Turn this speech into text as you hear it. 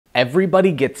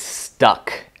Everybody gets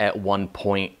stuck at one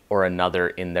point or another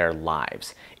in their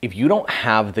lives. If you don't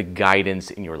have the guidance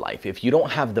in your life, if you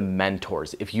don't have the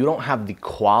mentors, if you don't have the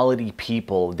quality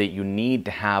people that you need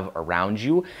to have around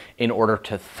you in order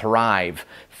to thrive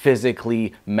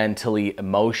physically, mentally,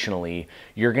 emotionally,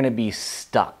 you're gonna be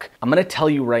stuck. I'm gonna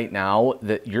tell you right now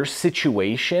that your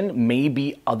situation may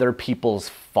be other people's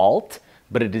fault,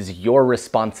 but it is your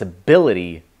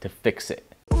responsibility to fix it.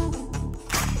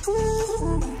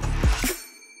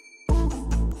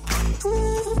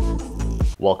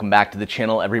 Welcome back to the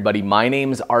channel, everybody. My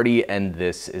name's Artie, and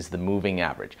this is The Moving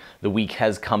Average. The week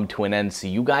has come to an end, so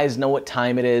you guys know what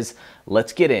time it is.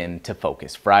 Let's get into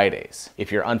Focus Fridays.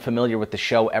 If you're unfamiliar with the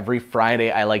show, every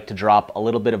Friday I like to drop a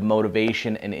little bit of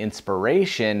motivation and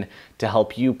inspiration to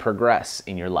help you progress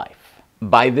in your life.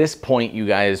 By this point, you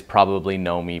guys probably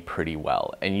know me pretty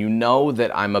well, and you know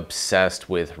that I'm obsessed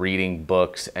with reading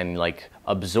books and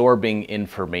absorbing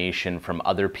information from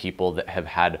other people that have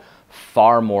had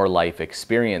far more life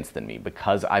experience than me,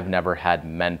 because I've never had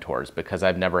mentors, because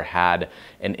I've never had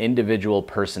an individual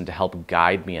person to help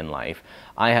guide me in life.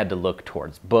 I had to look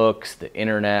towards books, the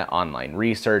internet, online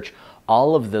research,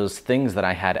 all of those things that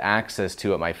I had access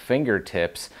to at my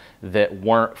fingertips that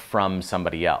weren't from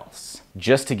somebody else.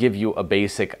 Just to give you a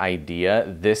basic idea,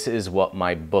 this is what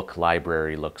my book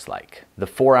library looks like. The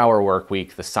 4-Hour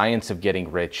Workweek, The Science of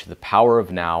Getting Rich, The Power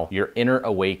of Now, Your Inner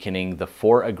Awakening, The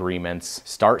 4 Agreements,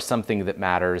 Start Something That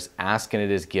Matters, Ask and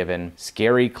It Is Given,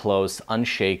 Scary Close,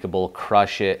 Unshakable,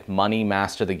 Crush It, Money,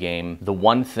 Master the Game, The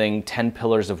One Thing, 10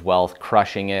 Pillars of Wealth,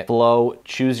 Crushing It, Flow,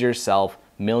 Choose Yourself,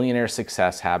 Millionaire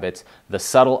Success Habits, The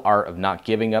Subtle Art of Not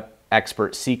Giving Up,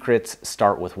 Expert Secrets,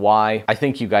 Start With Why. I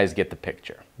think you guys get the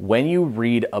picture. When you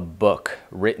read a book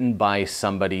written by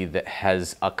somebody that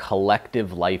has a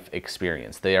collective life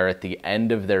experience, they are at the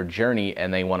end of their journey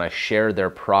and they want to share their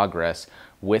progress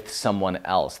with someone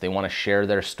else. They want to share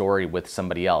their story with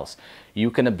somebody else. You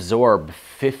can absorb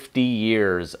 50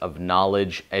 years of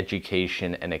knowledge,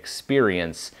 education, and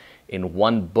experience in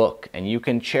one book, and you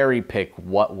can cherry pick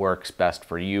what works best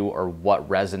for you or what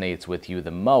resonates with you the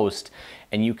most,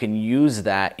 and you can use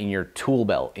that in your tool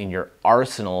belt, in your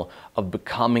arsenal of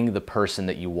becoming the person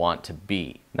that you want to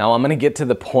be. Now, I'm gonna get to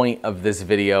the point of this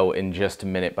video in just a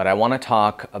minute, but I wanna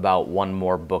talk about one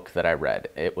more book that I read.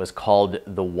 It was called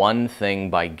The One Thing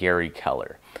by Gary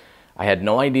Keller. I had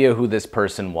no idea who this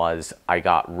person was. I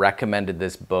got recommended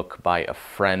this book by a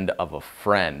friend of a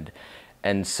friend.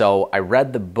 And so I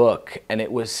read the book, and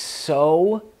it was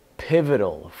so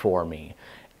pivotal for me.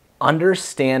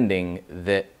 Understanding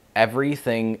that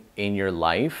everything in your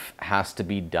life has to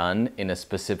be done in a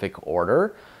specific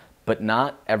order, but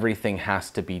not everything has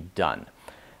to be done.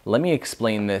 Let me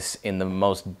explain this in the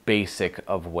most basic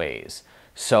of ways.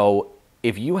 So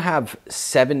if you have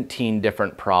 17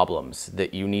 different problems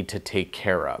that you need to take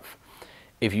care of,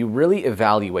 if you really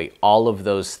evaluate all of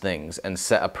those things and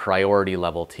set a priority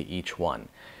level to each one,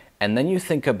 and then you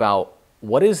think about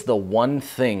what is the one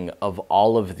thing of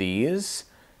all of these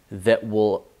that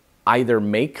will either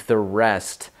make the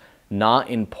rest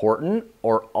not important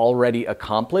or already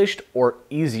accomplished or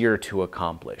easier to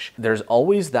accomplish. There's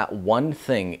always that one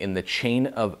thing in the chain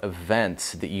of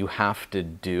events that you have to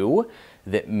do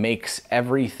that makes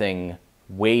everything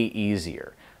way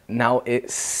easier. Now, it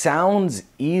sounds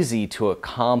easy to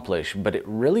accomplish, but it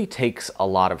really takes a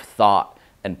lot of thought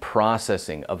and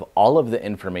processing of all of the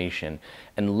information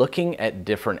and looking at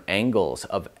different angles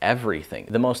of everything.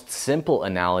 The most simple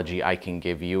analogy I can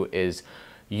give you is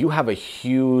you have a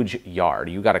huge yard.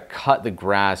 You gotta cut the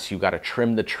grass, you gotta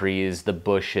trim the trees, the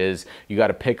bushes, you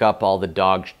gotta pick up all the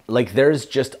dogs. There's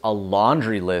just a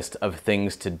laundry list of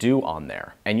things to do on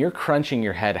there. And you're crunching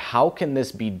your head, how can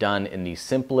this be done in the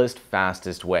simplest,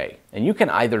 fastest way? And you can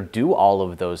either do all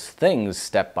of those things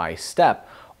step by step,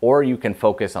 or you can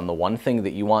focus on the one thing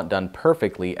that you want done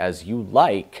perfectly as you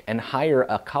like and hire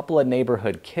a couple of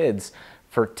neighborhood kids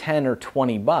for 10 or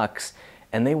 20 bucks,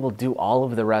 and they will do all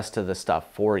of the rest of the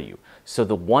stuff for you. So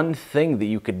the one thing that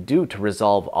you could do to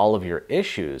resolve all of your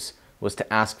issues was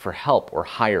to ask for help or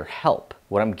hire help.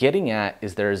 What I'm getting at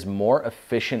is there's more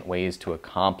efficient ways to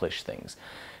accomplish things.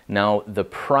 Now, the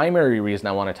primary reason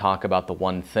I want to talk about the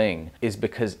one thing is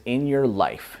because in your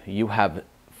life, you have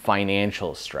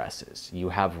financial stresses, you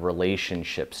have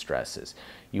relationship stresses,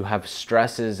 you have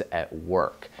stresses at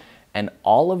work. And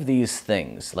all of these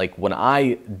things, like when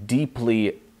I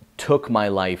deeply took my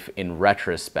life in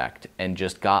retrospect and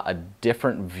just got a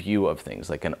different view of things,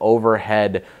 like an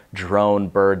overhead drone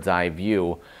bird's eye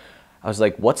view, I was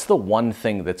like, what's the one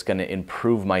thing that's going to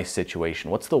improve my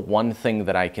situation? What's the one thing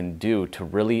that I can do to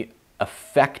really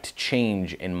affect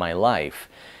change in my life?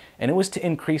 and it was to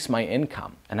increase my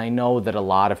income. And I know that a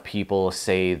lot of people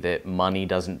say that money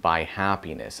doesn't buy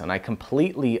happiness, and I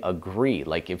completely agree.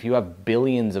 Like, if you have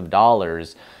billions of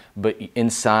dollars, but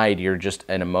inside you're just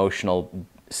an emotional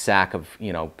sack of,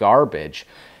 garbage,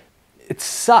 it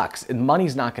sucks. And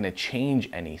money's not going to change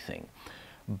anything.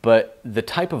 But the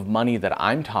type of money that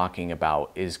I'm talking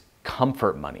about is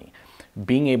comfort money.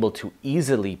 Being able to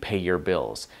easily pay your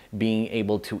bills, being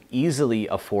able to easily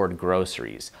afford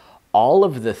groceries, all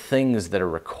of the things that are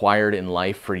required in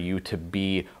life for you to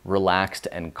be relaxed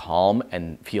and calm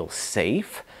and feel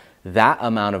safe, that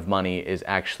amount of money is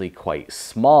actually quite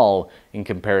small in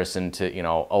comparison to,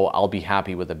 oh, I'll be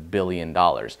happy with $1 billion.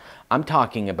 I'm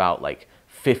talking about like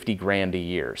 50 grand a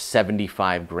year,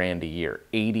 75 grand a year,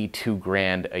 82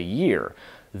 grand a year.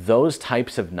 Those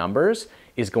types of numbers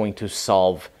is going to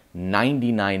solve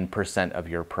 99% of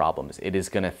your problems. It is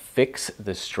going to fix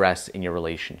the stress in your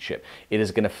relationship. It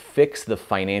is going to fix the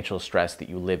financial stress that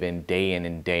you live in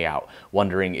and day out,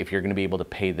 wondering if you're going to be able to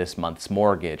pay this month's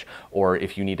mortgage, or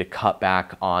if you need to cut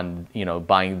back on,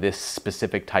 buying this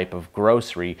specific type of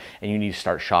grocery and you need to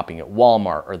start shopping at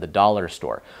Walmart or the dollar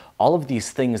store. All of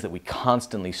these things that we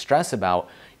constantly stress about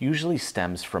usually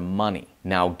stems from money.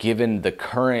 Now, given the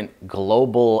current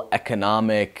global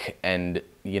economic and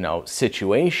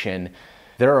situation,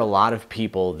 there are a lot of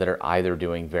people that are either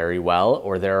doing very well,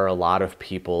 or there are a lot of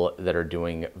people that are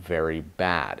doing very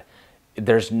bad.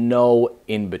 There's no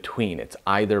in between. It's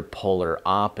either polar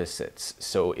opposites.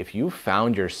 So if you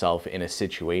found yourself in a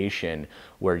situation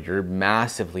where you're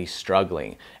massively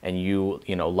struggling and you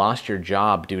lost your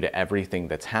job due to everything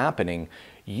that's happening,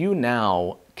 you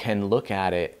now can look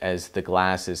at it as the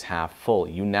glass is half full.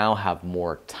 You now have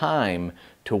more time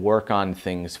to work on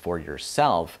things for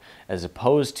yourself, as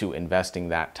opposed to investing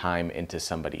that time into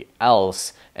somebody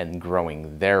else and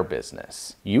growing their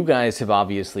business. You guys have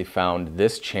obviously found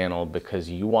this channel because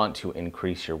you want to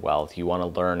increase your wealth. You want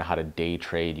to learn how to day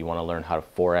trade. You want to learn how to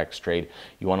Forex trade.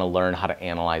 You want to learn how to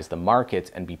analyze the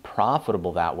markets and be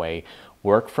profitable that way,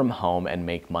 work from home and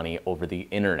make money over the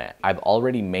internet. I've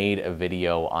already made a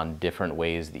video on different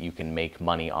ways that you can make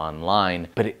money online,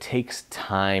 but it takes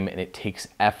time and it takes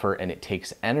effort and it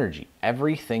takes energy.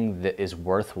 Everything that is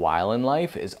worthwhile in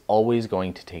life is always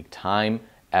going to take time,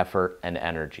 effort, and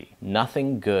energy.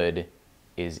 Nothing good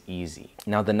is easy.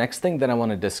 Now, the next thing that I want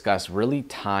to discuss really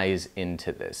ties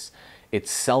into this. It's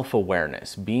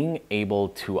self-awareness, being able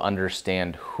to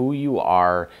understand who you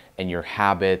are and your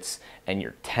habits and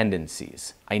your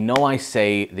tendencies. I know I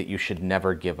say that you should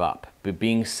never give up, but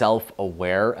being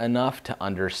self-aware enough to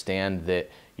understand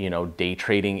that, day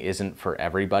trading isn't for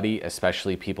everybody,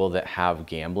 especially people that have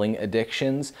gambling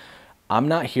addictions. I'm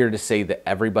not here to say that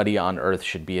everybody on earth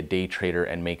should be a day trader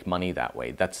and make money that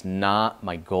way. That's not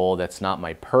my goal. That's not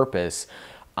my purpose.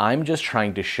 I'm just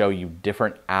trying to show you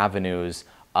different avenues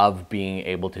of being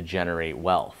able to generate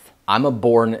wealth. I'm a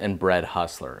born and bred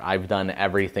hustler. I've done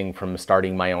everything from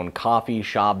starting my own coffee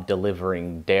shop,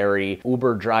 delivering dairy,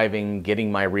 Uber driving, getting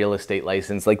my real estate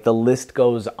license. Like, the list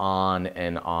goes on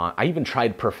and on. I even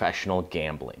tried professional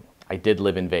gambling. I did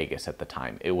live in Vegas at the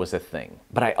time. It was a thing.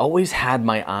 But I always had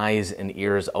my eyes and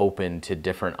ears open to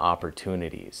different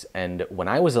opportunities. And when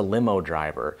I was a limo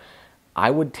driver, I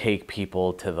would take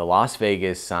people to the Las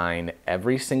Vegas sign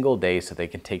every single day so they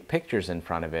could take pictures in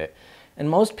front of it. And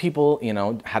most people,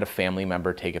 had a family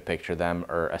member take a picture of them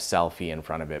or a selfie in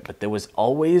front of it. But there was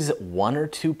always one or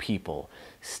two people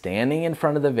standing in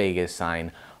front of the Vegas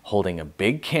sign holding a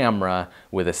big camera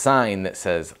with a sign that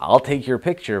says, "I'll take your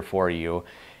picture for you."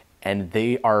 And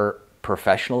they are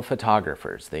professional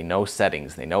photographers. They know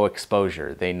settings, they know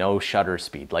exposure, they know shutter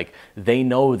speed. Like, they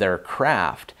know their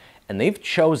craft. And they've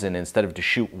chosen, instead of to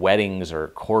shoot weddings or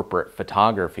corporate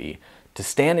photography, to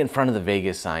stand in front of the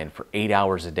Vegas sign for 8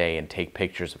 hours a day and take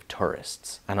pictures of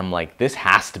tourists. And I'm like, this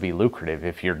has to be lucrative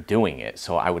if you're doing it.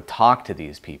 So I would talk to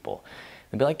these people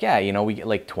and be like, yeah, we get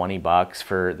like $20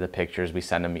 for the pictures. We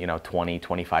send them, 20,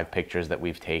 25 pictures that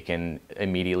we've taken,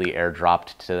 immediately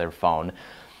airdropped to their phone.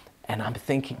 And I'm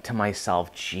thinking to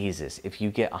myself, Jesus, if you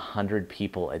get 100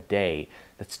 people a day,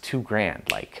 that's $2,000.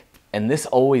 Like, and this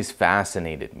always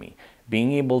fascinated me,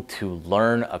 being able to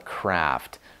learn a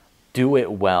craft, do it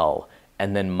well,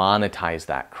 and then monetize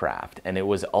that craft. And it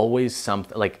was always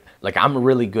something like I'm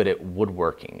really good at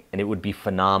woodworking, and it would be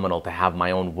phenomenal to have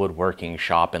my own woodworking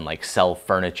shop and like sell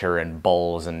furniture and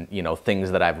bowls and,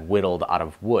 things that I've whittled out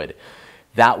of wood.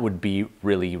 That would be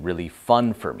really, really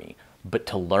fun for me. But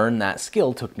to learn that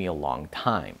skill took me a long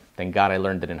time. Thank God I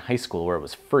learned it in high school where it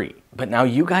was free. But now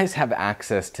you guys have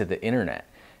access to the internet.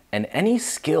 And any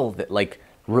skill that like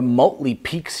remotely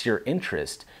piques your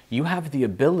interest, you have the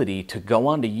ability to go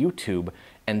onto YouTube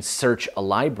and search a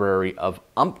library of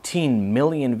umpteen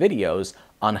million videos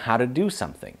on how to do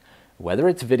something. Whether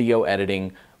it's video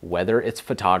editing, whether it's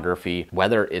photography,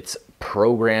 whether it's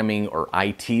programming or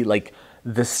IT, like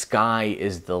the sky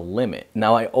is the limit.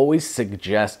 Now, I always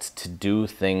suggest to do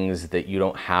things that you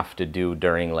don't have to do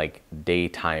during like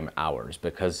daytime hours,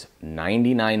 because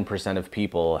 99% of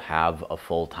people have a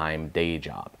full-time day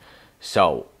job.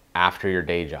 So after your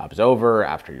day job's over,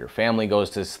 after your family goes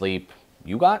to sleep,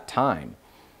 you got time.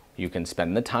 You can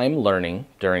spend the time learning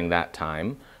during that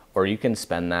time, or you can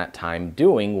spend that time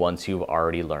doing once you've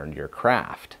already learned your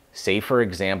craft. Say, for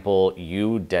example,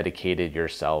 you dedicated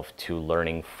yourself to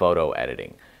learning photo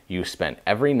editing. You spent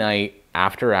every night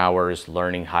after hours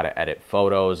learning how to edit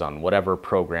photos on whatever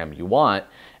program you want,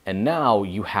 and now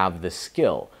you have the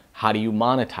skill. How do you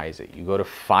monetize it? You go to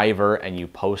Fiverr and you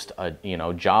post a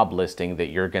job listing that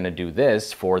you're gonna do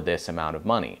this for this amount of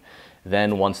money.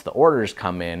 Then once the orders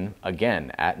come in,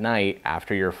 again, at night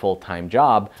after your full-time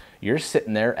job, you're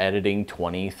sitting there editing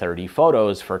 20, 30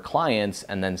 photos for clients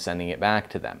and then sending it back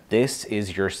to them. This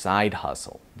is your side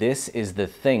hustle. This is the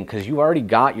thing, because you already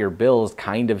got your bills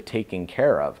kind of taken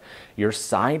care of. Your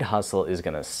side hustle is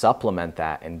gonna supplement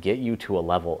that and get you to a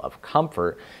level of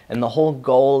comfort. And the whole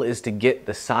goal is to get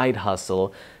the side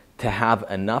hustle to have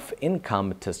enough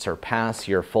income to surpass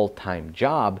your full-time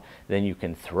job. Then you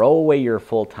can throw away your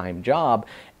full-time job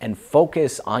and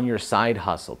focus on your side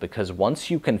hustle, because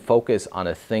once you can focus on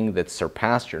a thing that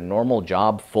surpassed your normal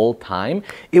job full-time,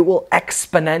 it will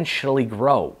exponentially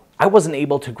grow. I wasn't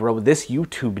able to grow this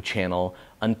YouTube channel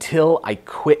until I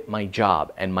quit my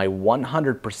job, and my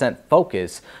 100%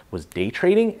 focus was day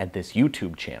trading and this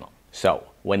YouTube channel. So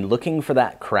when looking for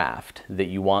that craft that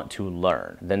you want to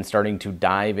learn, then starting to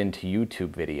dive into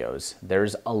YouTube videos,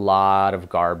 there's a lot of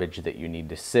garbage that you need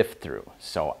to sift through.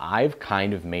 So I've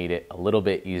kind of made it a little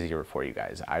bit easier for you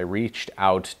guys. I reached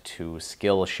out to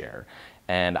SkillShare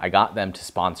and I got them to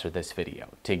sponsor this video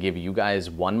to give you guys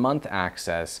 1 month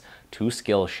access to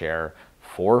SkillShare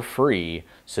for free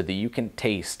so that you can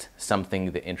taste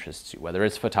something that interests you, whether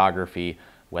it's photography,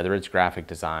 whether it's graphic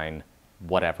design,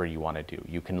 whatever you want to do.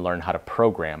 You can learn how to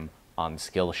program on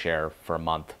Skillshare for a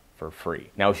month for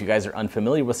free. Now, if you guys are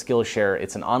unfamiliar with Skillshare,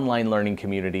 it's an online learning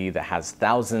community that has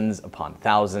thousands upon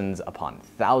thousands upon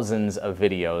thousands of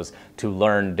videos to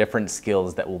learn different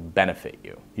skills that will benefit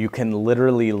you. You can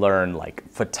literally learn like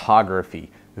photography,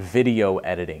 video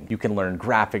editing, you can learn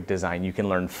graphic design, you can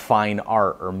learn fine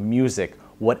art or music.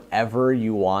 Whatever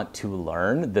you want to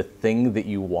learn, the thing that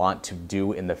you want to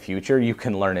do in the future, you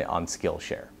can learn it on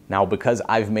Skillshare. Now, because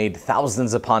I've made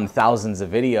thousands upon thousands of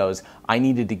videos, I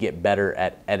needed to get better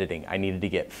at editing. I needed to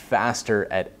get faster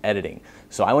at editing.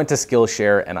 So I went to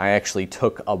Skillshare and I actually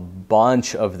took a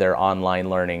bunch of their online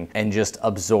learning and just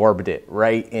absorbed it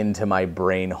right into my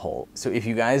brain hole. So if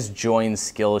you guys join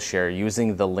Skillshare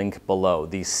using the link below,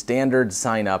 the standard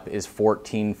sign up is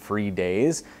 14 free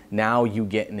days. Now you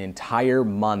get an entire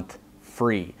month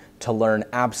free to learn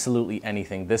absolutely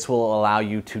anything. This will allow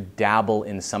you to dabble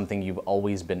in something you've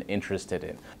always been interested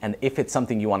in. And if it's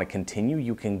something you want to continue,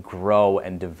 you can grow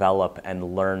and develop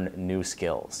and learn new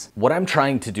skills. What I'm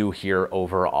trying to do here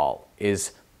overall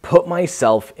is put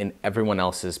myself in everyone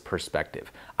else's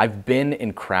perspective. I've been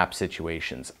in crap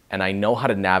situations and I know how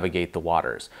to navigate the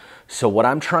waters. So what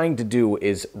I'm trying to do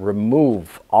is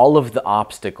remove all of the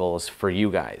obstacles for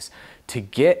you guys to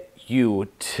get you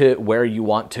to where you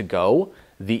want to go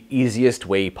the easiest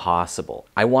way possible.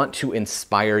 I want to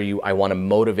inspire you, I want to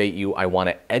motivate you, I want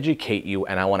to educate you,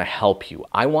 and I want to help you.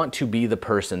 I want to be the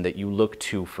person that you look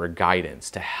to for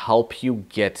guidance to help you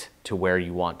get to where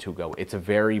you want to go. It's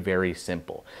very, very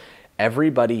simple.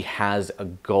 Everybody has a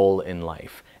goal in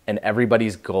life, and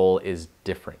everybody's goal is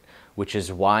different, which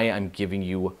is why I'm giving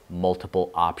you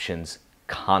multiple options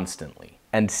constantly.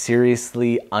 And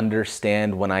seriously,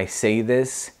 understand when I say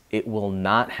this, it will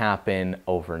not happen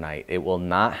overnight. It will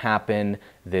not happen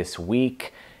this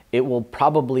week. It will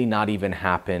probably not even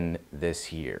happen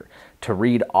this year. To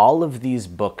read all of these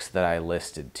books that I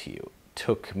listed to you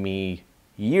took me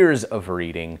years of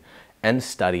reading and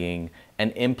studying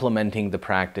and implementing the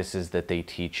practices that they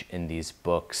teach in these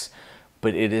books.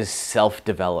 But it is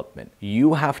self-development.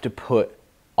 You have to put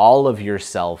all of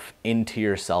yourself into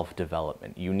your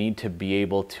self-development. You need to be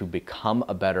able to become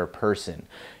a better person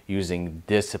using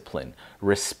discipline,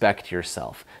 respect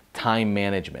yourself, time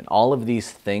management. All of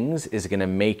these things is gonna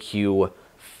make you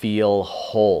feel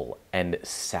whole and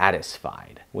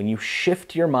satisfied. When you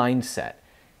shift your mindset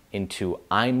into,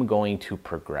 I'm going to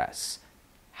progress,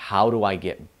 how do I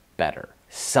get better?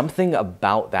 Something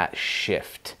about that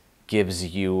shift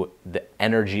gives you the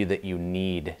energy that you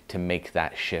need to make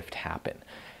that shift happen.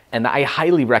 And I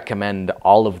highly recommend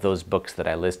all of those books that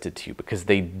I listed to you because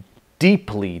they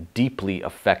deeply, deeply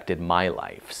affected my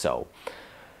life. So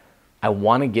I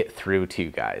want to get through to you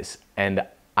guys, and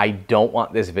I don't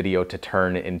want this video to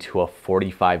turn into a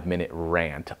 45-minute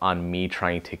rant on me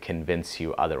trying to convince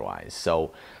you otherwise.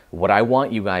 So what I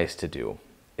want you guys to do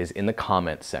is in the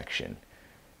comment section,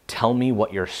 tell me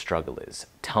what your struggle is.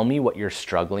 Tell me what you're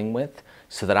struggling with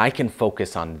so that I can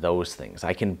focus on those things.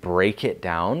 I can break it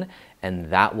down, and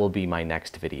that will be my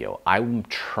next video. I'm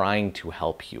trying to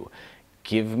help you.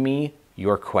 Give me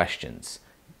your questions.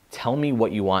 Tell me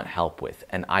what you want help with,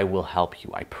 and I will help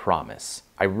you, I promise.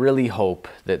 I really hope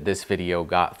that this video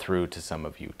got through to some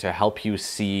of you to help you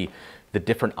see the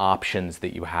different options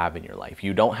that you have in your life.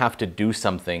 You don't have to do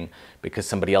something because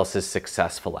somebody else is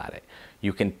successful at it.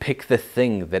 You can pick the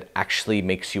thing that actually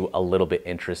makes you a little bit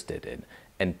interested in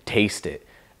and taste it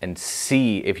and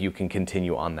see if you can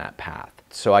continue on that path.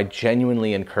 So I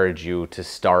genuinely encourage you to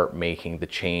start making the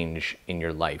change in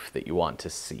your life that you want to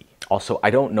see. Also, I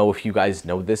don't know if you guys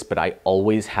know this, but I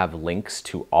always have links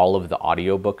to all of the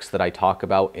audiobooks that I talk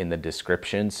about in the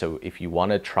description. So if you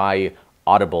want to try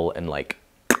Audible and like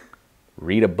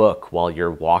read a book while you're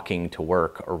walking to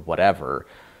work or whatever,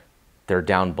 they're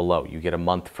down below. You get a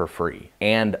month for free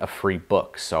and a free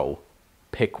book. So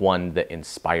pick one that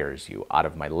inspires you out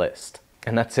of my list.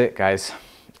 And that's it, guys.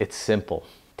 It's simple.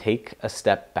 Take a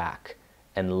step back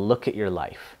and look at your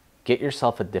life. Get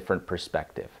yourself a different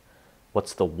perspective.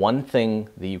 What's the one thing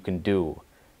that you can do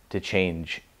to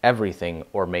change everything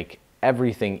or make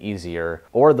everything easier,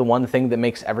 or the one thing that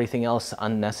makes everything else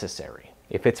unnecessary?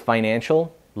 If it's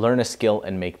financial, learn a skill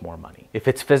and make more money. If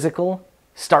it's physical,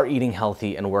 start eating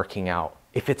healthy and working out.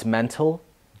 If it's mental,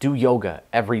 do yoga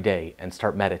every day and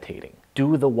start meditating.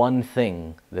 Do the one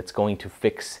thing that's going to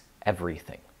fix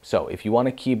everything. So if you want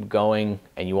to keep going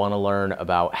and you want to learn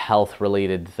about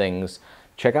health-related things,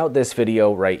 check out this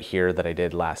video right here that I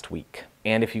did last week.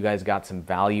 And if you guys got some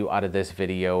value out of this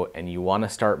video and you want to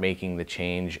start making the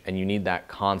change and you need that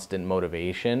constant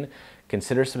motivation,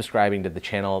 consider subscribing to the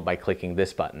channel by clicking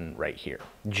this button right here.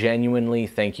 Genuinely,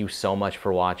 thank you so much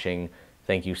for watching.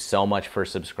 Thank you so much for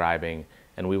subscribing,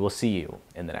 and we will see you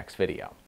in the next video.